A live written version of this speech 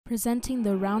Presenting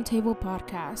the Roundtable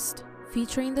Podcast,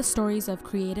 featuring the stories of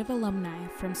creative alumni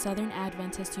from Southern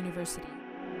Adventist University.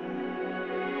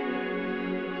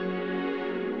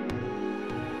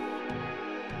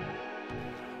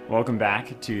 Welcome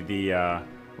back to the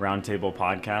Roundtable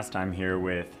Podcast. I'm here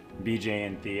with BJ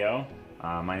and Theo.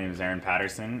 My name is Aaron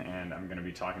Patterson, and I'm going to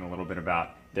be talking a little bit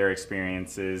about their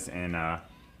experiences in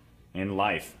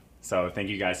life. So thank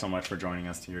you guys so much for joining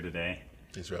us here today.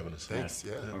 Thanks for having us. Thanks.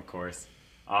 Yeah. Of course.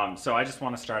 So I just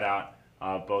want to start out,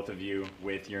 both of you,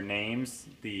 with your names,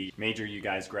 the major you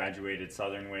guys graduated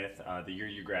Southern with, the year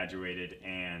you graduated,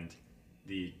 and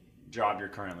the job you're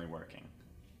currently working.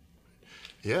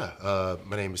 Yeah,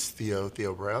 my name is Theo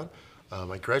Brown.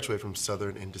 I graduated from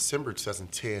Southern in December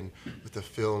 2010 with a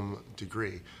film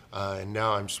degree, and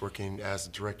now I'm just working as a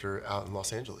director out in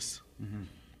Los Angeles. Mm-hmm.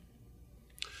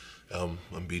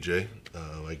 I'm BJ.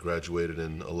 I graduated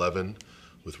in 2011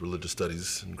 with religious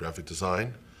studies and graphic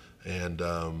design, and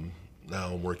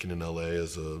now I'm working in LA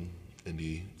as an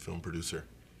indie film producer.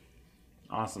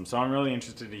 Awesome. So I'm really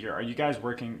interested to hear, are you guys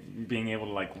being able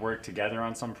to work together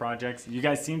on some projects? You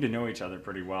guys seem to know each other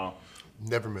pretty well.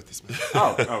 Never met this man.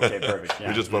 Oh, okay, perfect. Yeah.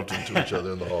 We just bumped into each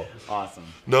other in the hall. Awesome.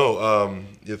 No,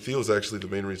 Theo's actually the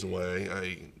main reason why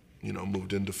I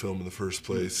moved into film in the first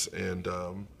place, and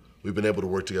we've been able to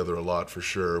work together a lot for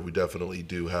sure. We definitely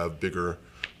do have bigger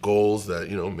goals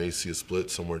that, may see a split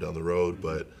somewhere down the road,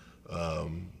 but,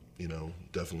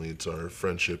 definitely it's our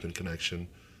friendship and connection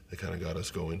that kind of got us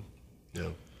going. Yeah.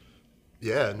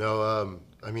 Yeah, no,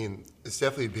 it's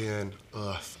definitely been,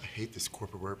 I hate this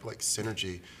corporate word, but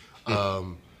synergy.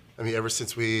 Ever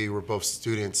since we were both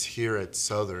students here at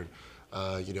Southern,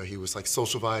 he was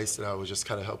Social Vice, and I would just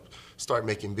kind of help start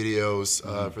making videos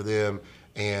for them.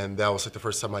 And that was the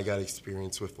first time I got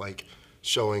experience with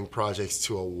showing projects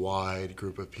to a wide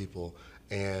group of people.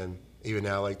 And even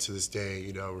now, to this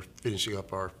day, we're finishing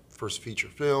up our first feature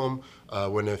film.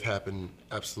 Wouldn't have happened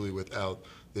absolutely without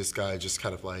this guy just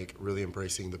kind of really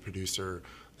embracing the producer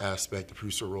aspect, the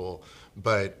producer role.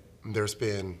 But there's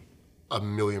been a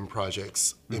million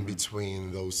projects in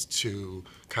between those two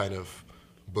kind of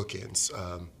bookends.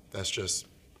 That's just,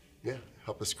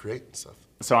 help us create and stuff.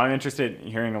 So I'm interested in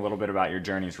hearing a little bit about your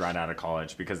journeys right out of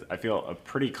college, because I feel a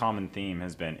pretty common theme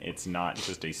has been it's not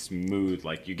just a smooth,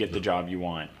 you get the job you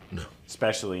want,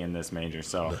 especially in this major.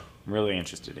 So I'm really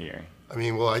interested to hear.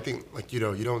 I think, you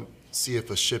don't see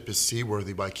if a ship is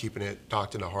seaworthy by keeping it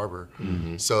docked in a harbor.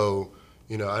 Mm-hmm. So,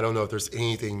 I don't know if there's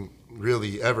anything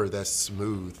really ever that's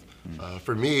smooth.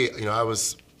 For me, I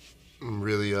was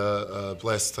really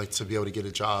blessed to be able to get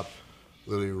a job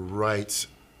literally right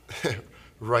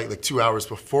 2 hours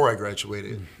before I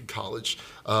graduated college,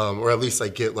 or at least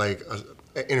get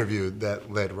an interview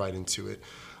that led right into it.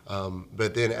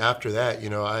 But then after that,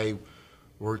 I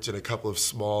worked in a couple of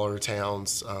smaller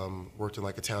towns, worked in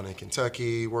a town in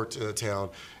Kentucky, worked in a town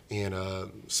in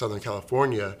Southern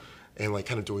California, and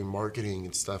kind of doing marketing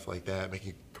and stuff like that,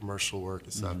 making commercial work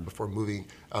and stuff before moving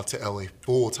out to LA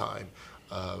full time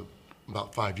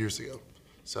about 5 years ago.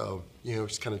 So,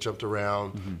 just kind of jumped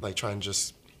around, trying to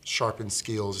just sharpen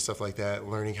skills and stuff like that,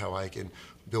 learning how I can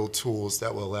build tools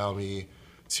that will allow me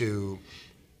to,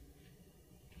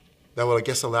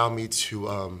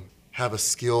 have a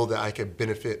skill that I could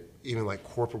benefit even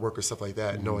corporate work or stuff like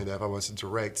that, knowing that if I was to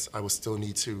direct, I would still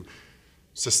need to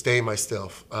sustain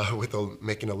myself with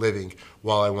making a living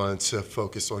while I wanted to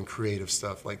focus on creative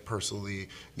stuff, personally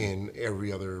in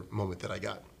every other moment that I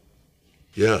got.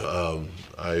 Yeah,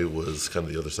 I was kind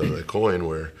of the other side of that coin,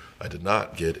 where I did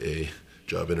not get a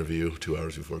job interview 2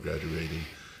 hours before graduating,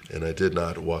 and I did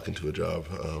not walk into a job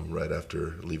right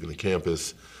after leaving the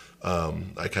campus.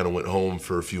 I kind of went home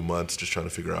for a few months just trying to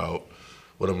figure out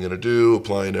what I'm going to do,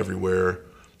 applying everywhere.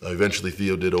 Eventually,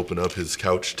 Theo did open up his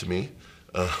couch to me,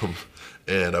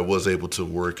 and I was able to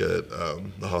work at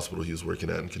the hospital he was working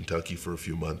at in Kentucky for a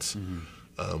few months.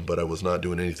 But I was not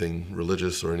doing anything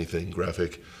religious or anything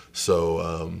graphic.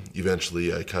 So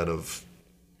eventually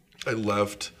I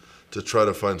left to try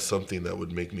to find something that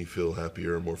would make me feel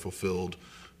happier, more fulfilled,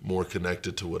 more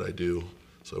connected to what I do.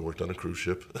 So I worked on a cruise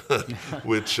ship,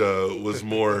 which was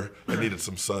more, I needed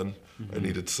some sun. I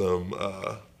needed some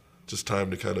just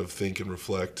time to kind of think and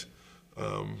reflect,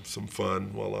 some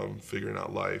fun while I'm figuring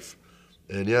out life.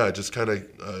 And I just kind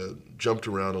of jumped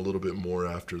around a little bit more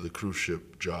after the cruise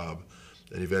ship job,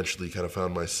 and eventually kind of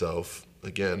found myself,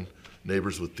 again,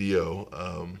 neighbors with Theo,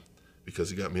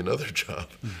 because he got me another job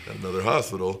at another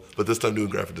hospital, but this time doing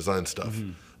graphic design stuff.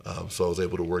 So I was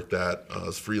able to work that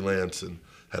as freelance, and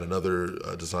had another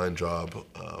design job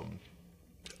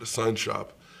at a sign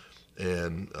shop.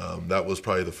 And that was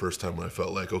probably the first time when I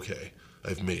felt okay,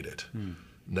 I've made it.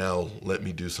 now let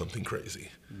me do something crazy.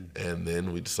 And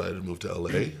then we decided to move to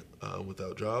LA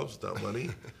without jobs, without money,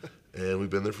 and we've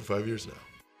been there for 5 years now.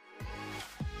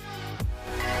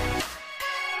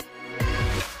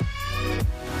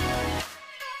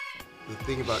 The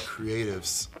thing about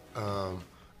creatives,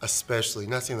 especially,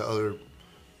 not saying the other,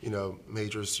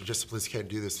 majors or disciplines can't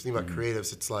do this. The thing about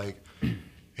creatives, it's like,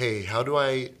 hey, how do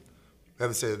I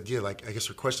haven't said, like, I guess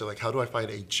your question, like, how do I find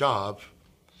a job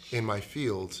in my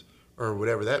field or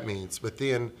whatever that means? But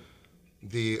then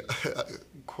the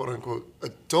quote unquote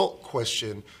adult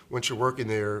question, once you're working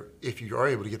there, if you are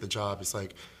able to get the job, is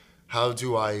like, how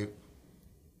do I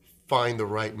find the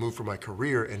right move for my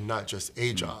career and not just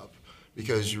a job?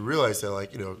 Because you realize that,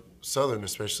 like, Southern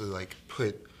especially, like,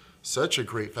 put such a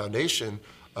great foundation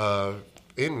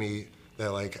in me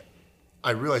that, like,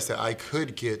 I realized that I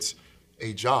could get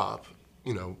a job.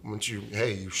 Once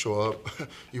you show up,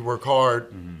 you work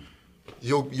hard,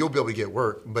 you'll be able to get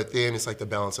work. But then it's like the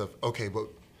balance of, okay, but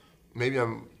maybe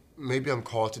I'm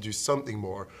called to do something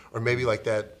more, or maybe like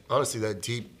that, honestly, that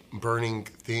deep burning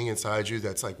thing inside you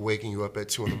that's like waking you up at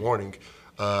 2 a.m.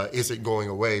 Isn't going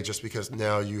away just because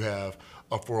now you have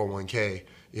a 401k,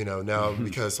 now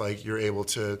because like you're able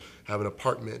to have an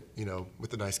apartment,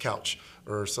 with a nice couch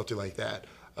or something like that.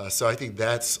 So I think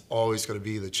that's always going to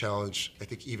be the challenge. I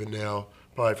think even now,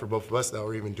 probably for both of us now,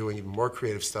 we're even doing even more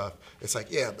creative stuff. It's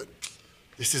like, yeah, but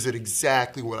this isn't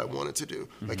exactly what I wanted to do.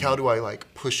 Like, how do I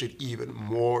like push it even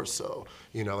more so?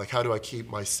 Like, how do I keep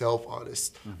myself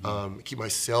honest, keep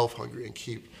myself hungry, and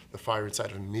keep the fire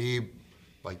inside of me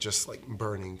like just like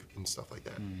burning and stuff like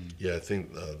that. Yeah, I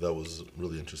think that was a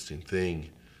really interesting thing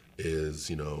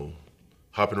is,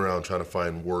 hopping around trying to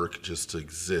find work just to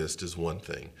exist is one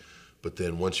thing. But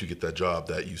then once you get that job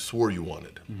that you swore you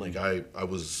wanted, like I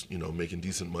was, making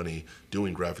decent money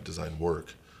doing graphic design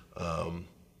work.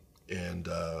 And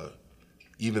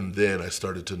even then I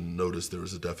started to notice there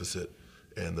was a deficit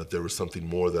and that there was something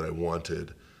more that I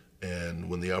wanted. And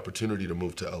when the opportunity to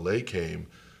move to LA came,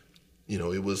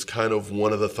 it was kind of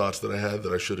one of the thoughts that I had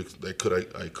that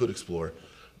I could explore.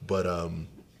 But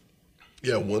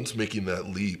once making that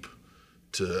leap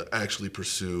to actually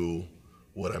pursue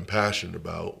what I'm passionate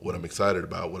about, what I'm excited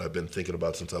about, what I've been thinking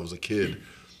about since I was a kid,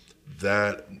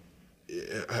 that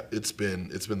it's been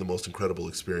the most incredible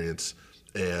experience.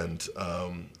 And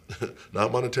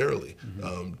not monetarily,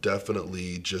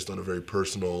 definitely just on a very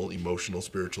personal, emotional,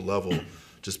 spiritual level,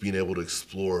 just being able to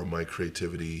explore my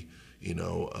creativity,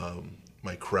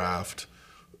 my craft,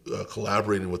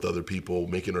 collaborating with other people,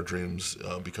 making our dreams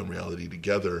become reality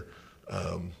together,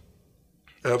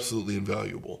 absolutely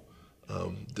invaluable.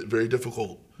 Very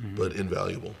difficult, but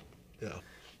invaluable. Yeah.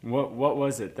 What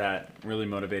was it that really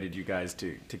motivated you guys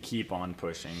to keep on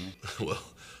pushing? Well,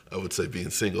 I would say being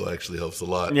single actually helps a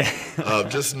lot. Yeah.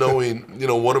 Just knowing,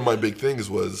 one of my big things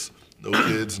was no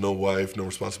kids, no wife, no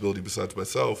responsibility besides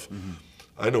myself.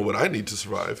 I know what I need to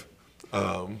survive.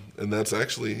 And that's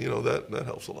actually, that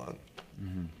helps a lot.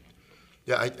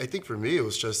 Yeah, I think for me it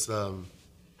was just, I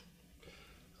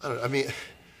don't know, I mean,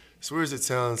 as weird as it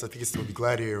sounds, I think it's the movie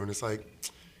Gladiator when it's like,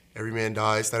 every man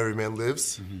dies, not every man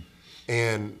lives.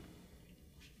 And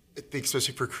I think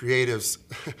especially for creatives,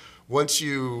 once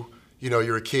you're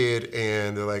a kid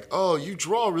and they're like, oh, you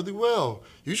draw really well,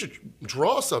 you should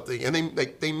draw something. And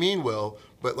they mean well,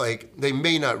 but like they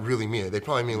may not really mean it. They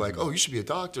probably mean like, oh, you should be a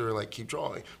doctor and like keep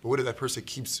drawing. But what if that person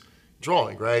keeps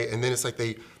drawing, right? And then it's like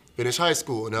they finish high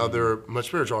school and now they're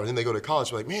much better drawing. And then they go to college,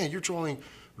 they're like, man, you're drawing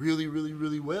really, really,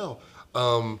 really well.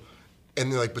 And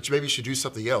they're like, but maybe you should do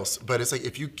something else. But it's like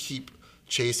if you keep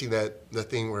chasing that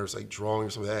thing where it's like drawing or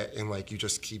something like that, and like you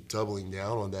just keep doubling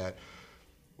down on that,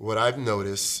 what I've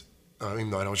noticed,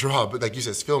 even though I don't draw, but like you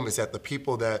said, film, is that the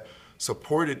people that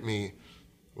supported me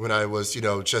when I was,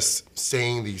 just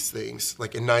saying these things,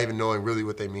 like, and not even knowing really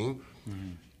what they mean,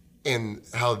 and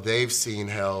how they've seen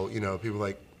how, people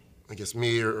like, I guess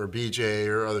me or BJ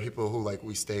or other people who like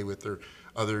we stay with or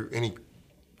any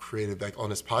creative, like on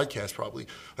this podcast probably,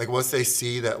 like once they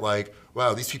see that like,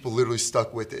 wow, these people literally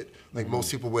stuck with it. Like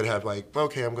most people would have like,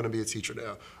 okay, I'm gonna be a teacher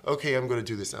now. Okay, I'm gonna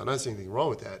do this now. Not saying anything wrong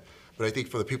with that. But I think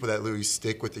for the people that literally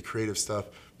stick with the creative stuff,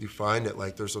 you find that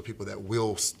like there's those people that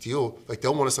will still, like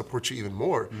they'll wanna support you even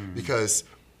more because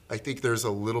I think there's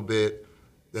a little bit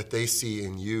that they see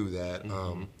in you that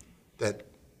that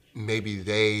maybe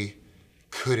they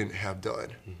couldn't have done.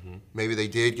 Maybe they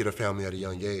did get a family at a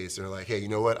young age. They're like, hey, you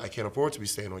know what? I can't afford to be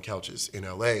staying on couches in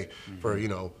LA for,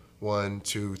 1,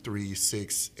 2, 3,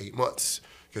 6, 8 months.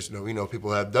 Because, we know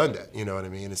people have done that, you know what I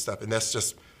mean, and stuff. And that's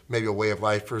just maybe a way of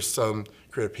life for some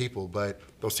creative people. But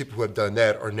those people who have done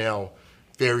that are now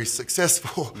very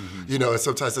successful, you know, and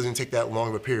sometimes it doesn't take that long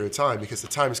of a period of time because the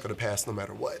time is going to pass no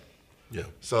matter what. Yeah.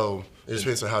 So it just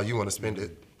depends on how you want to spend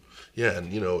it. Yeah,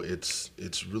 and you know, it's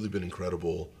really been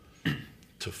incredible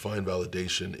to find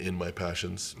validation in my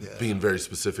passions. Yeah. Being very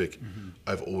specific,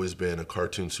 I've always been a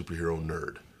cartoon superhero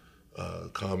nerd,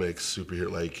 comics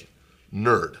superhero like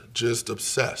nerd, just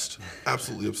obsessed,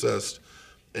 absolutely obsessed.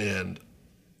 And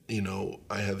you know,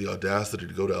 I had the audacity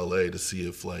to go to LA to see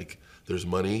if like there's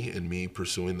money in me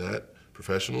pursuing that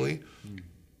professionally.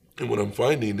 And what I'm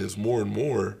finding is more and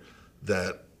more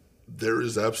that there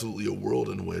is absolutely a world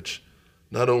in which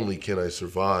not only can I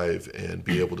survive and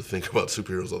be able to think about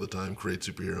superheroes all the time, create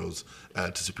superheroes,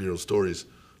 add to superhero stories,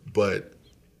 but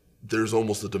there's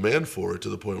almost a demand for it to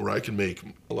the point where I can make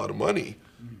a lot of money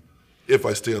if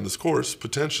I stay on this course,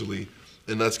 potentially.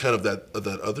 And that's kind of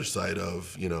that other side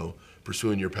of, you know,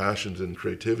 pursuing your passions and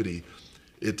creativity.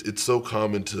 It's so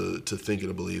common to think and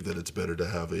to believe that it's better to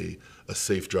have a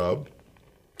safe job.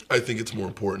 I think it's more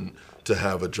important to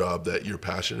have a job that you're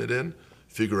passionate in,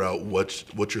 figure out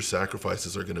what your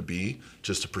sacrifices are going to be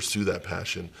just to pursue that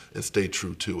passion and stay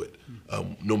true to it,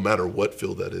 no matter what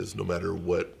field that is, no matter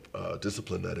what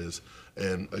discipline that is.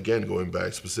 And again, going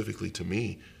back specifically to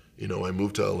me, you know, I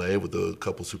moved to LA with a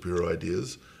couple superhero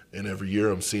ideas, and every year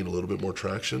I'm seeing a little bit more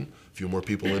traction, a few more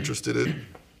people interested in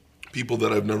people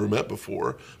that I've never met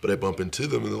before, but I bump into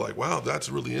them and they're like, wow, that's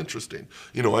really interesting.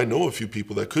 You know, I know a few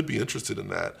people that could be interested in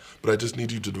that, but I just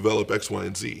need you to develop X, Y,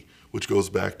 and Z, which goes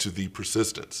back to the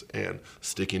persistence and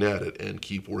sticking at it and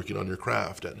keep working on your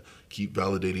craft and keep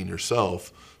validating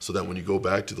yourself so that when you go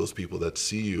back to those people that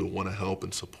see you, want to help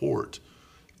and support,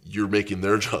 you're making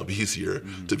their job easier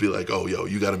to be like, oh, yo,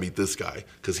 you got to meet this guy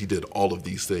because he did all of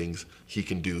these things. He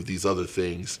can do these other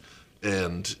things.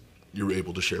 And you're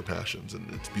able to share passions, and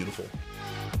it's beautiful.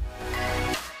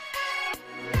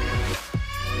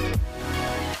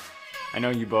 I know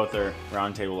you both are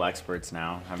roundtable experts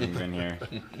now, having been here.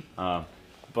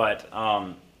 But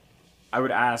I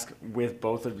would ask, with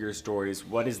both of your stories,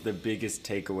 what is the biggest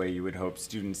takeaway you would hope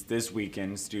students this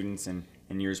weekend, students in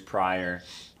years prior,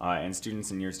 and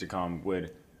students in years to come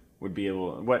would be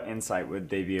able, what insight would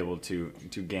they be able to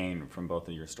gain from both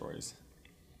of your stories?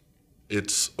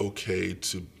 It's okay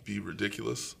to be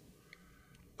ridiculous.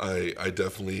 I've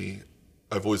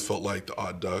always felt like the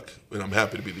odd duck, and I'm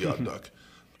happy to be the odd duck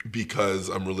because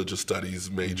I'm religious studies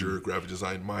major, graphic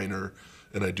design minor,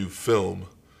 and I do film.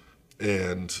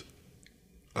 And,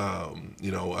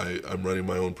 you know, I'm running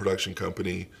my own production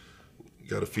company,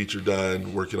 got a feature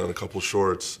done, working on a couple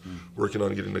shorts, working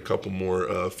on getting a couple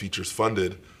more features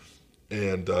funded.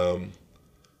 And I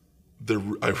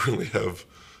really have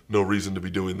no reason to be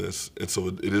doing this. And so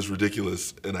it is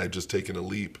ridiculous, and I've just taken a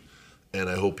leap. And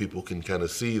I hope people can kind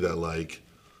of see that, like,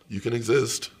 you can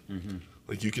exist.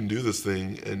 Like, you can do this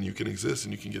thing, and you can exist,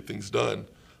 and you can get things done.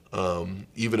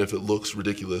 Even if it looks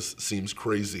ridiculous, seems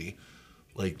crazy,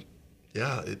 like,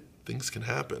 yeah, things can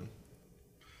happen.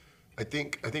 I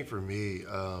think for me,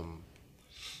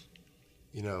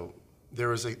 you know,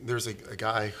 there's a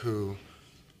guy who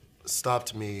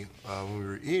stopped me when we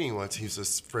were eating once. He was a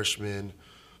freshman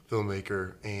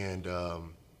filmmaker, and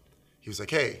he was like,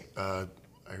 hey, I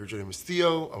heard your name is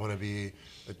Theo. I want to be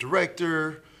a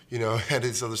director, you know, and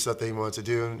this other stuff that he wanted to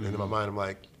do. And in my mind, I'm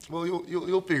like, well,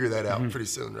 you'll figure that out pretty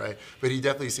soon, right? But he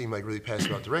definitely seemed like really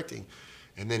passionate about directing.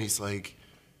 And then he's like,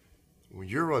 when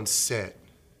you're on set,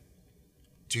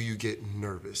 do you get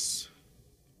nervous?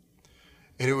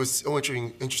 And it was so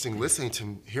interesting listening to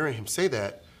him, hearing him say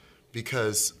that,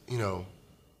 because, you know,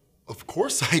 of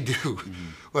course I do.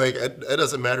 Like, it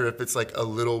doesn't matter if it's like a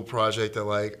little project that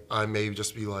like I may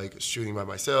just be like shooting by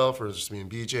myself, or it's just me and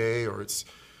BJ, or it's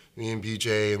me and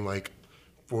BJ and like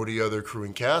 40 other crew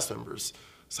and cast members.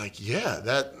 It's like, yeah,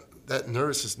 that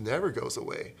nervousness never goes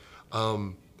away.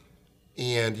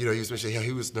 And, you know, he was mentioning how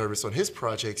he was nervous on his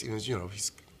projects. He was, you know,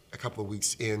 he's a couple of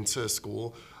weeks into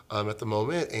school at the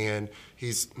moment, and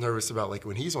he's nervous about like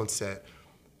when he's on set.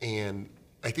 And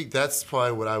I think that's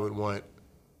probably what I would want,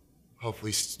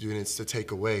 hopefully, students to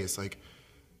take away. It's like,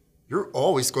 you're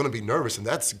always going to be nervous, and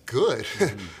that's good.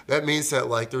 That means that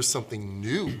like there's something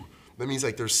new. That means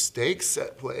like there's stakes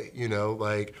at play, you know?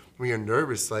 Like, when you're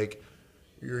nervous, like,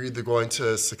 you're either going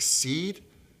to succeed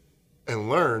and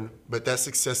learn, but that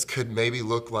success could maybe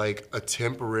look like a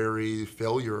temporary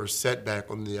failure or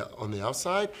setback on the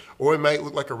outside, or it might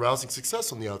look like a rousing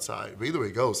success on the outside. But either way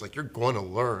it goes, like, you're going to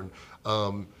learn,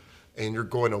 and you're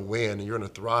going to win, and you're going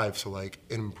to thrive. So like,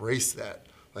 embrace that.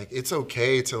 Like, it's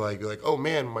okay to like be like, oh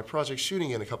man, my project's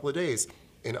shooting in a couple of days,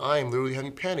 and I am literally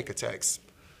having panic attacks.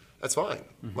 That's fine.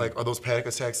 Like, are those panic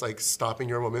attacks like stopping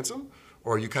your momentum,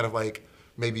 or are you kind of like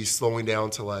maybe slowing down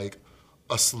to like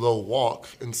a slow walk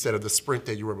instead of the sprint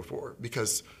that you were before,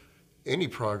 because any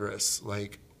progress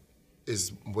like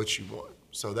is what you want.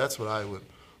 So that's what I would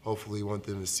hopefully want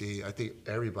them to see. I think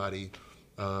everybody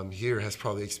here has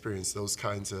probably experienced those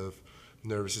kinds of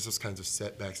nervousness, those kinds of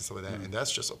setbacks and stuff like that. And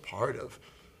that's just a part of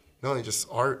not only just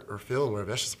art or film, or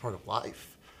whatever, that's just a part of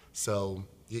life. So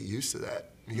get used to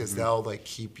that, because that'll like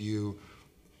keep you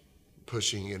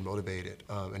pushing and motivated,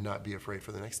 and not be afraid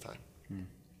for the next time.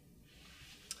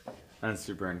 That's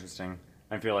super interesting.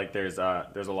 I feel like there's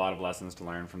a lot of lessons to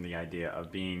learn from the idea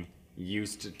of being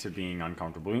used to being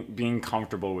uncomfortable, being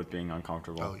comfortable with being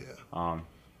uncomfortable. Oh yeah. I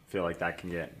feel like that can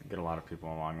get a lot of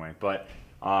people a long way. But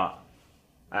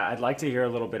I'd like to hear a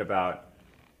little bit about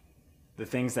the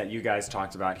things that you guys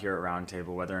talked about here at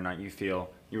Roundtable, whether or not you feel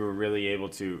you were really able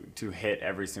to hit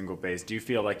every single base. Do you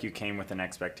feel like you came with an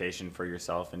expectation for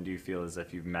yourself, and do you feel as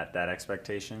if you've met that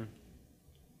expectation?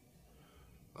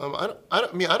 I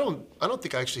don't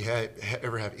think I actually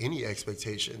ever have any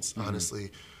expectations,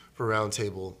 honestly, for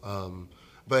Roundtable.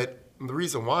 But the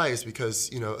reason why is because,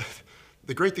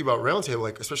 the great thing about Roundtable,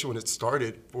 like especially when it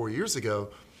started 4 years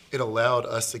ago, it allowed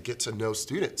us to get to know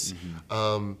students.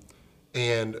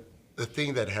 And the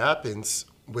thing that happens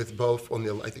with both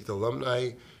I think the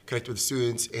alumni connect with the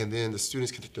students, and then the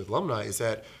students connect with the alumni, is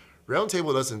that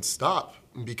Roundtable doesn't stop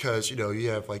because, you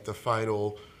have like the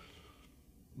final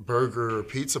burger or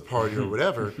pizza party or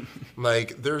whatever.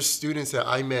 Like there's students that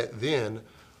I met then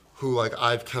who like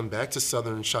I've come back to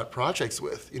Southern and shot projects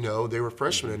with. They were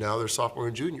freshmen and now they're sophomore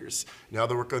and juniors. Now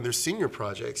they're working on their senior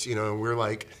projects, and we're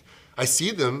like, I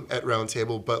see them at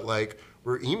Roundtable, but like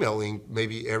we're emailing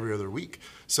maybe every other week.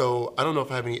 So I don't know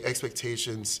if I have any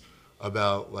expectations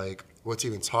about like what to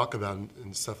even talk about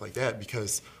and stuff like that,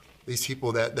 because these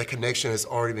people, that connection has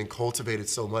already been cultivated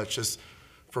so much just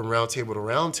from Roundtable to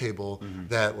Roundtable,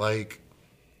 that like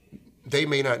they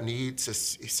may not need to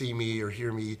see me or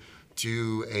hear me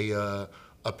do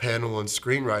a panel on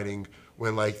screenwriting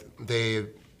when like they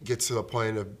get to the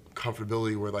point of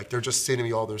comfortability where like they're just sending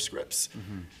me all their scripts.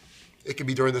 It could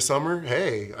be during the summer.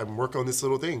 Hey, I'm working on this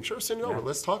little thing. Sure, send it over.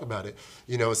 Let's talk about it.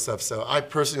 And stuff. So I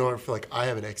personally don't feel like I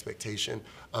have an expectation,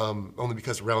 only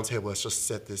because Roundtable has just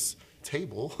set this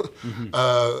table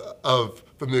of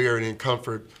familiarity and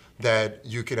comfort that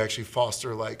you can actually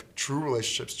foster like true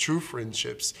relationships, true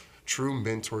friendships, true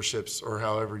mentorships, or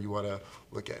however you want to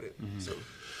look at it. So.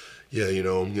 Yeah,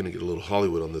 I'm going to get a little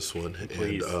Hollywood on this one.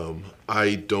 Please. And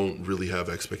I don't really have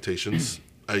expectations.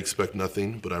 I expect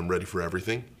nothing, but I'm ready for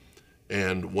everything.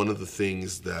 And one of the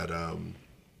things that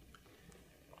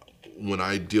when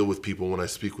I deal with people, when I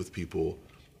speak with people,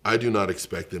 I do not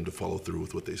expect them to follow through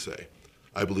with what they say.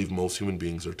 I believe most human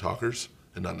beings are talkers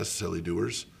and not necessarily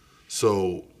doers.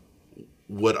 So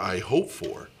what I hope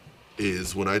for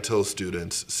is when I tell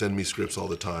students, send me scripts all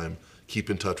the time, keep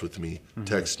in touch with me,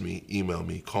 text me, email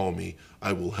me, call me,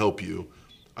 I will help you.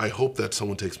 I hope that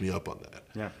someone takes me up on that.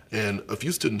 Yeah. And a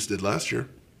few students did last year,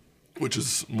 which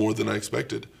is more than I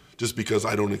expected, just because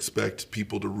I don't expect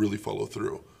people to really follow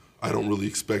through. I don't really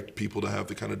expect people to have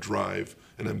the kind of drive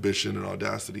and ambition and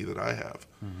audacity that I have.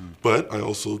 But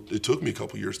it took me a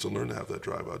couple years to learn to have that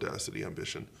drive, audacity,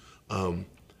 ambition.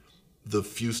 The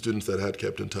few students that had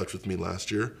kept in touch with me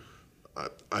last year,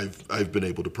 I've been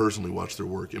able to personally watch their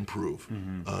work improve,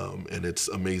 and it's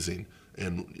amazing,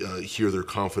 and hear their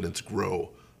confidence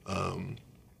grow. I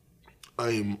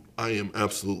am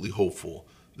absolutely hopeful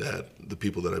that the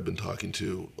people that I've been talking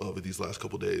to over these last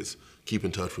couple of days keep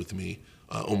in touch with me,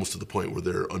 almost to the point where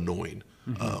they're annoying,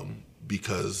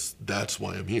 because that's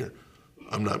why I'm here.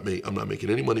 I'm not making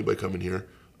any money by coming here.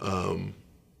 I'm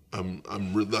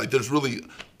really, like, there's really.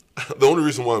 The only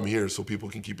reason why I'm here is so people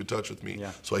can keep in touch with me,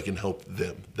 so I can help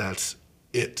them. That's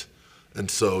it.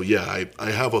 And so, yeah, I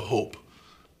have a hope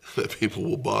that people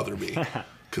will bother me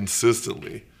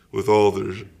consistently with all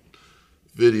their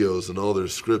videos and all their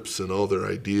scripts and all their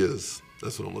ideas.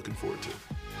 That's what I'm looking forward to.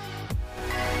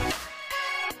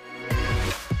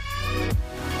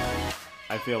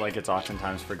 I feel like it's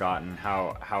oftentimes forgotten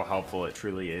how helpful it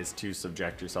truly is to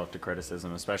subject yourself to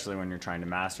criticism, especially when you're trying to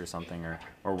master something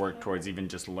or work towards even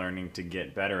just learning to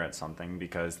get better at something,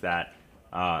 because that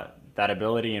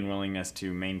ability and willingness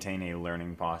to maintain a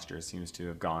learning posture seems to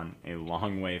have gone a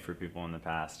long way for people in the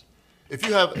past. If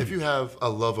you have a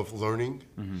love of learning,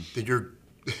 then you're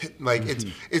like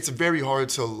it's very hard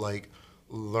to like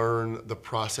learn the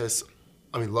process.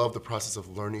 Love the process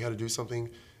of learning how to do something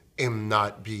and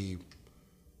not be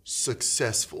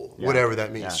successful, whatever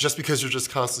that means, just because you're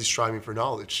just constantly striving for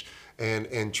knowledge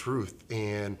and truth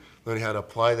and learning how to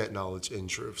apply that knowledge and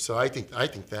truth. So I think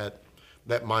that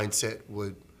mindset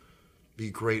would be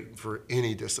great for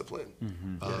any discipline.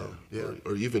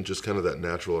 Or even just kind of that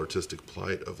natural artistic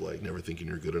plight of like never thinking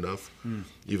you're good enough.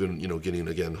 Even, getting,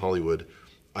 again, Hollywood,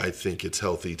 I think it's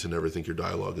healthy to never think your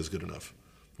dialogue is good enough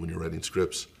when you're writing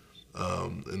scripts.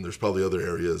 And there's probably other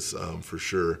areas for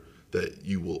sure that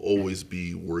you will always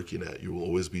be working at, you will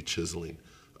always be chiseling.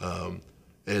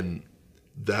 And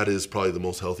that is probably the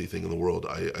most healthy thing in the world.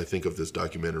 I think of this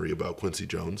documentary about Quincy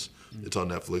Jones. It's on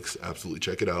Netflix. Absolutely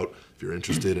check it out if you're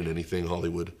interested in anything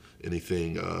Hollywood,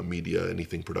 anything media,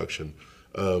 anything production.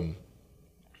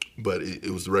 But it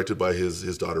was directed by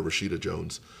his daughter, Rashida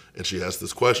Jones. And she asked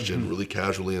this question really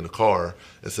casually in a car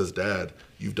and says, Dad,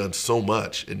 you've done so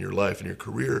much in your life and your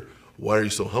career. Why are you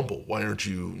so humble? Why aren't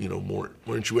you,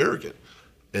 why aren't you arrogant?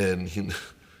 And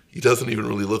he doesn't even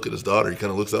really look at his daughter. He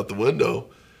kind of looks out the window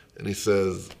and he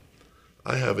says,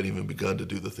 I haven't even begun to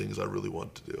do the things I really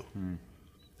want to do.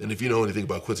 And if you know anything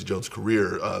about Quincy Jones'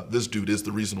 career, this dude is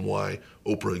the reason why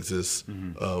Oprah exists,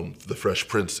 The Fresh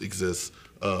Prince exists,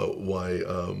 why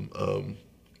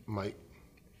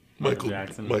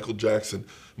Michael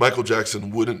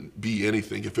Jackson wouldn't be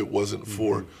anything if it wasn't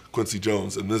for Quincy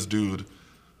Jones. And this dude,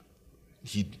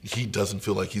 he doesn't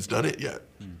feel like he's done it yet.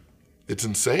 It's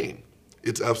insane.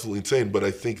 It's absolutely insane. But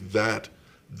I think that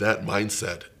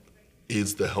mindset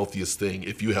is the healthiest thing.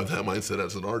 If you have that mindset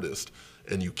as an artist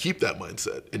and you keep that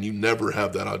mindset and you never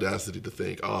have that audacity to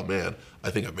think, oh man,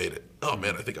 I think I made it. Oh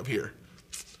man, I think I'm here.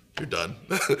 You're done.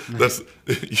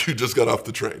 You just got off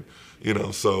the train.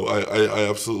 So I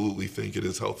absolutely think it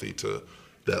is healthy to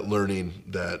that learning,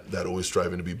 that always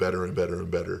striving to be better and better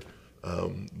and better.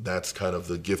 That's kind of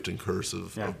the gift and curse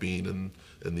of being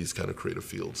in these kind of creative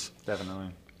fields. Definitely.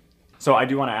 So I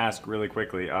do want to ask really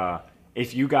quickly,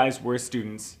 if you guys were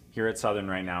students here at Southern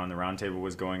right now and the roundtable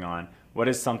was going on, what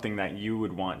is something that you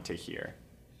would want to hear?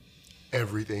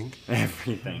 Everything.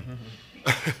 Everything.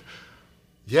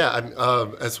 Yeah,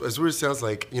 as weird as it sounds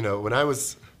like, when I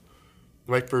was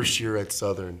my first year at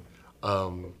Southern,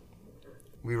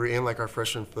 we were in like our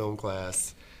freshman film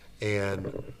class,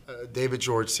 and David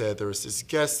George said there was this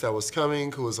guest that was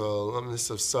coming who was an alumnus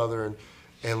of Southern,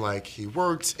 and like he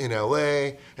worked in LA,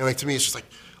 and like to me it's just like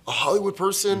a Hollywood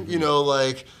person,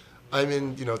 like I'm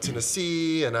in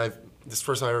Tennessee, and this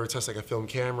first time I ever touched like a film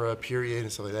camera, period,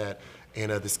 and stuff like that,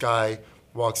 and this guy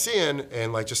walks in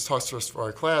and like just talks to us for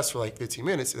our class for like 15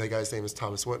 minutes, and that guy's name is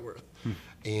Thomas Wentworth.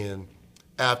 And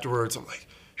afterwards I'm like,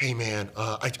 hey man,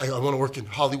 I want to work in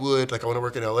Hollywood, like I want to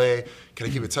work in LA, can I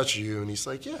keep in touch with you? And he's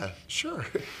like, yeah, sure.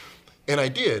 And I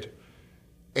did.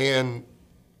 And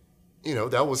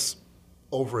that was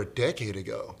over a decade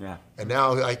ago. Yeah. And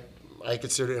now I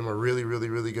consider him a really, really,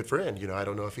 really good friend. I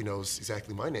don't know if he knows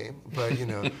exactly my name, but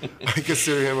I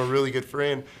consider him a really good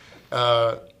friend.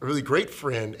 A really great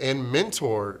friend and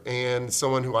mentor, and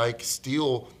someone who I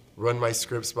still run my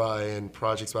scripts by and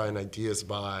projects by and ideas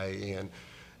by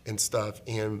and stuff.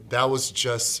 And that was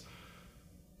just,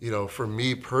 for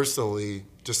me personally,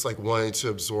 just like wanting to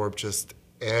absorb just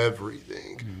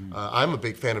everything. I'm a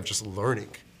big fan of just learning.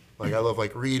 Like I love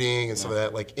like reading and stuff like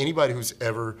that. Like anybody who's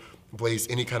ever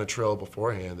blazed any kind of trail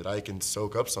beforehand that I can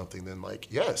soak up something, then like,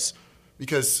 yes,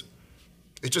 because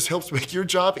it just helps make your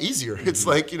job easier. It's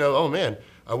like, oh man,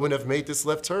 I wouldn't have made this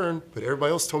left turn, but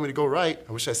everybody else told me to go right.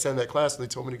 I wish I sat in that class and they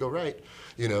told me to go right.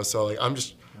 So like I'm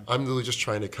literally just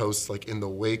trying to coast like in the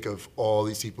wake of all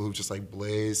these people who just like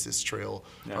blazed this trail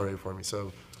already for me.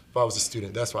 So if I was a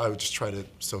student, that's why I would just try to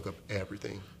soak up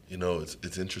everything.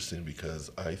 It's interesting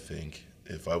because I think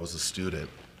if I was a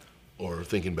student, or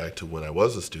thinking back to when I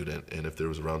was a student, and if there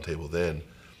was a roundtable then,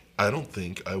 I don't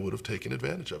think I would have taken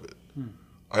advantage of it.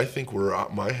 I think where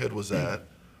my head was at,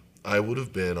 I would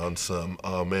have been on some,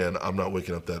 oh man, I'm not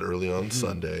waking up that early on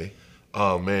Sunday.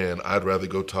 Oh man, I'd rather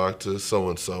go talk to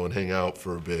so-and-so and hang out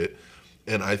for a bit.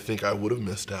 And I think I would have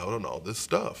missed out on all this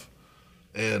stuff.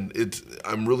 And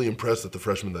I'm really impressed at the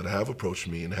freshmen that have approached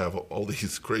me and have all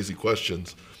these crazy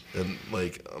questions. And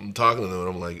like, I'm talking to them and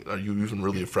I'm like, are you even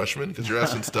really a freshman? Because you're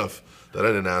asking stuff that I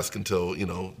didn't ask until,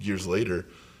 years later.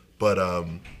 But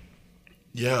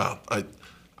yeah,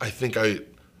 I think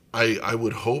I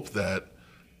would hope that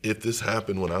if this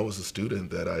happened when I was a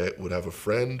student, that I would have a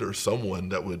friend or someone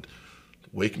that would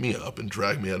wake me up and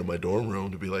drag me out of my dorm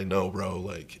room to be like, no, bro,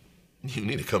 like, you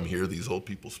need to come hear these old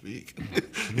people speak,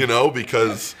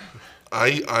 because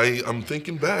I'm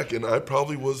thinking back, and I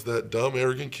probably was that dumb,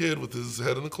 arrogant kid with his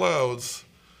head in the clouds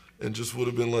and just would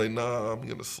have been like, nah, I'm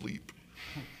going to sleep.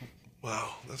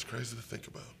 Wow, that's crazy to think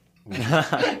about.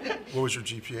 What was your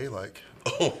GPA like?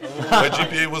 Oh, my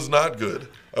GPA was not good.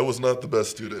 I was not the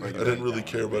best student. I didn't really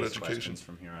care about education.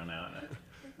 From here on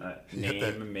out.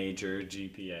 Name, major,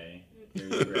 GPA. You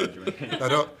graduated.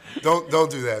 No, don't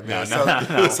do that, man.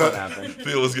 What happened?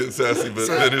 Theo was getting sassy, but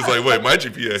then he's like, wait, my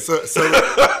GPA.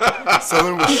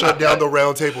 Southern was shut down the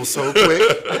round table so quick.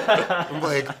 I'm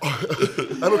like,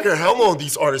 I don't care how long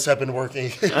these artists have been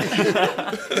working.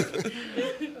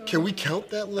 Can we count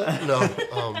that level? No.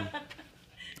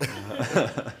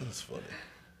 That's funny.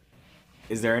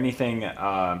 Is there anything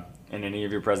in any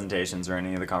of your presentations or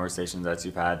any of the conversations that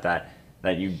you've had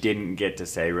that you didn't get to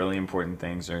say, really important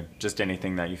things, or just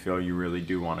anything that you feel you really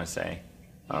do want to say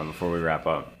before we wrap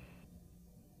up?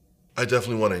 I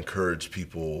definitely want to encourage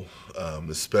people,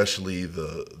 especially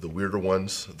the weirder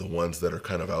ones, the ones that are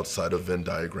kind of outside of Venn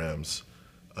diagrams.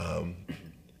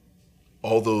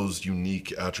 All those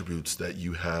unique attributes that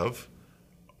you have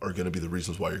are going to be the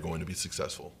reasons why you're going to be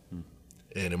successful.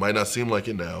 And it might not seem like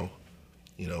it now.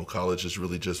 You know, college is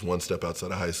really just one step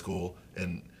outside of high school,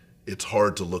 and it's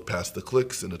hard to look past the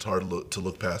cliques, and it's hard to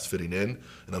look past fitting in.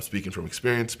 And I'm speaking from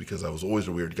experience because I was always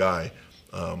a weird guy.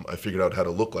 I figured out how to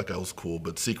look like I was cool,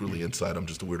 but secretly inside I'm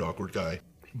just a weird, awkward guy.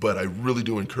 But I really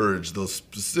do encourage those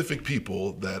specific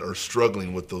people that are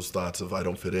struggling with those thoughts of I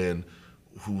don't fit in,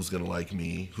 who's gonna like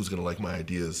me, who's gonna like my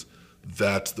ideas.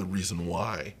 That's the reason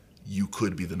why you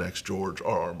could be the next George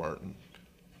R.R. Martin.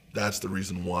 That's the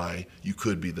reason why you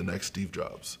could be the next Steve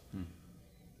Jobs.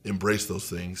 Embrace those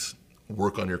things,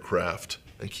 work on your craft,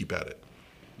 and keep at it.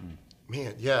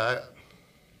 Man, yeah.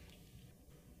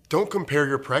 Don't compare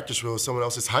your practice reel with someone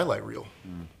else's highlight reel.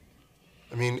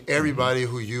 I mean, everybody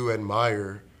who you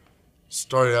admire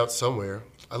started out somewhere.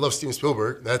 I love Steven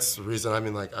Spielberg. That's the reason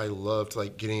I loved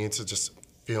getting into just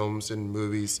films and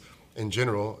movies in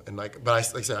general. And but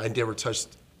like I said, I never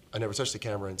touched the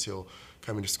camera until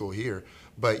coming to school here.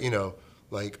 But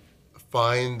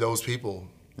find those people.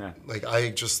 Yeah. I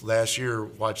just last year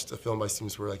watched a film by Steven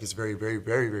Spielberg, his very, very,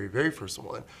 very, very, very first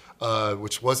one,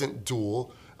 which wasn't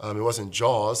Duel. It wasn't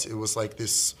Jaws. It was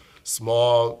this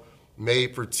small,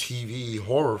 made-for-TV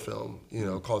horror film,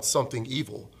 called Something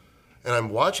Evil. And I'm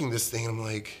watching this thing, and I'm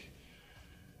like,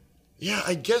 yeah,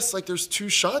 I guess there's two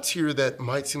shots here that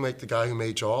might seem like the guy who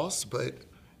made Jaws, but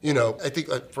I think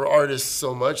for artists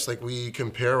so much, we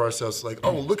compare ourselves to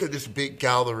oh, look at this big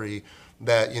gallery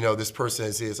that, this person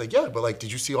is. Yeah, but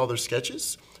did you see all their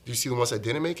sketches? Did you see the ones that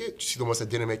didn't make it? Did you see the ones that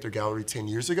didn't make their gallery 10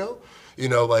 years ago?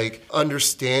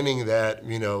 Understanding that,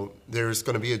 there's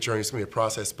going to be a journey, it's going to be a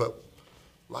process, but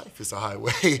life is a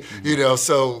highway,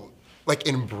 so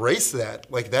embrace that.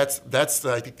 That's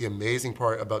I think the amazing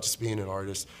part about just being an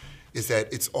artist is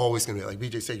that it's always going to be, like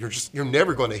BJ said, you're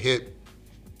never going to hit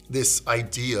this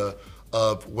idea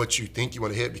of what you think you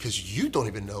want to hit because you don't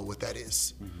even know what that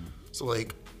is. So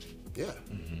yeah,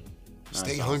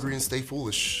 stay hungry and stay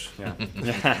foolish. Yeah.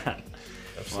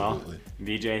 Absolutely. Well,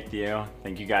 BJ, Theo,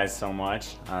 thank you guys so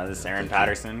much. This is Aaron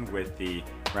Patterson with the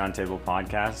Roundtable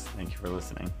Podcast. Thank you for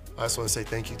listening. I just want to say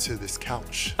thank you to this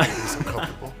couch. It is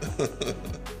uncomfortable.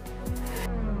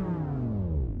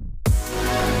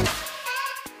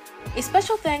 A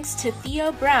special thanks to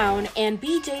Theo Brown and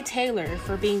BJ Taylor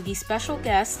for being the special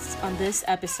guests on this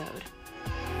episode.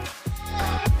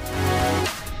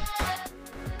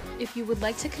 If you would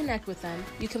like to connect with them,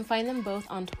 you can find them both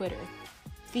on Twitter.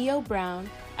 Theo Brown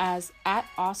as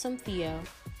 @AwesomeTheo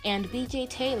and BJ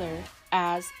Taylor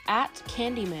as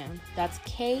 @Candyman. That's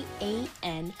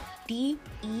KANDEMANN.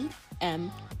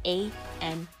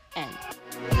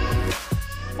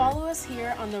 Follow us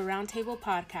here on the Roundtable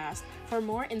Podcast for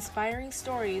more inspiring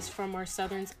stories from our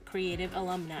Southern's creative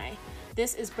alumni.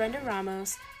 This is Brenda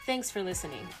Ramos. Thanks for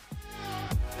listening.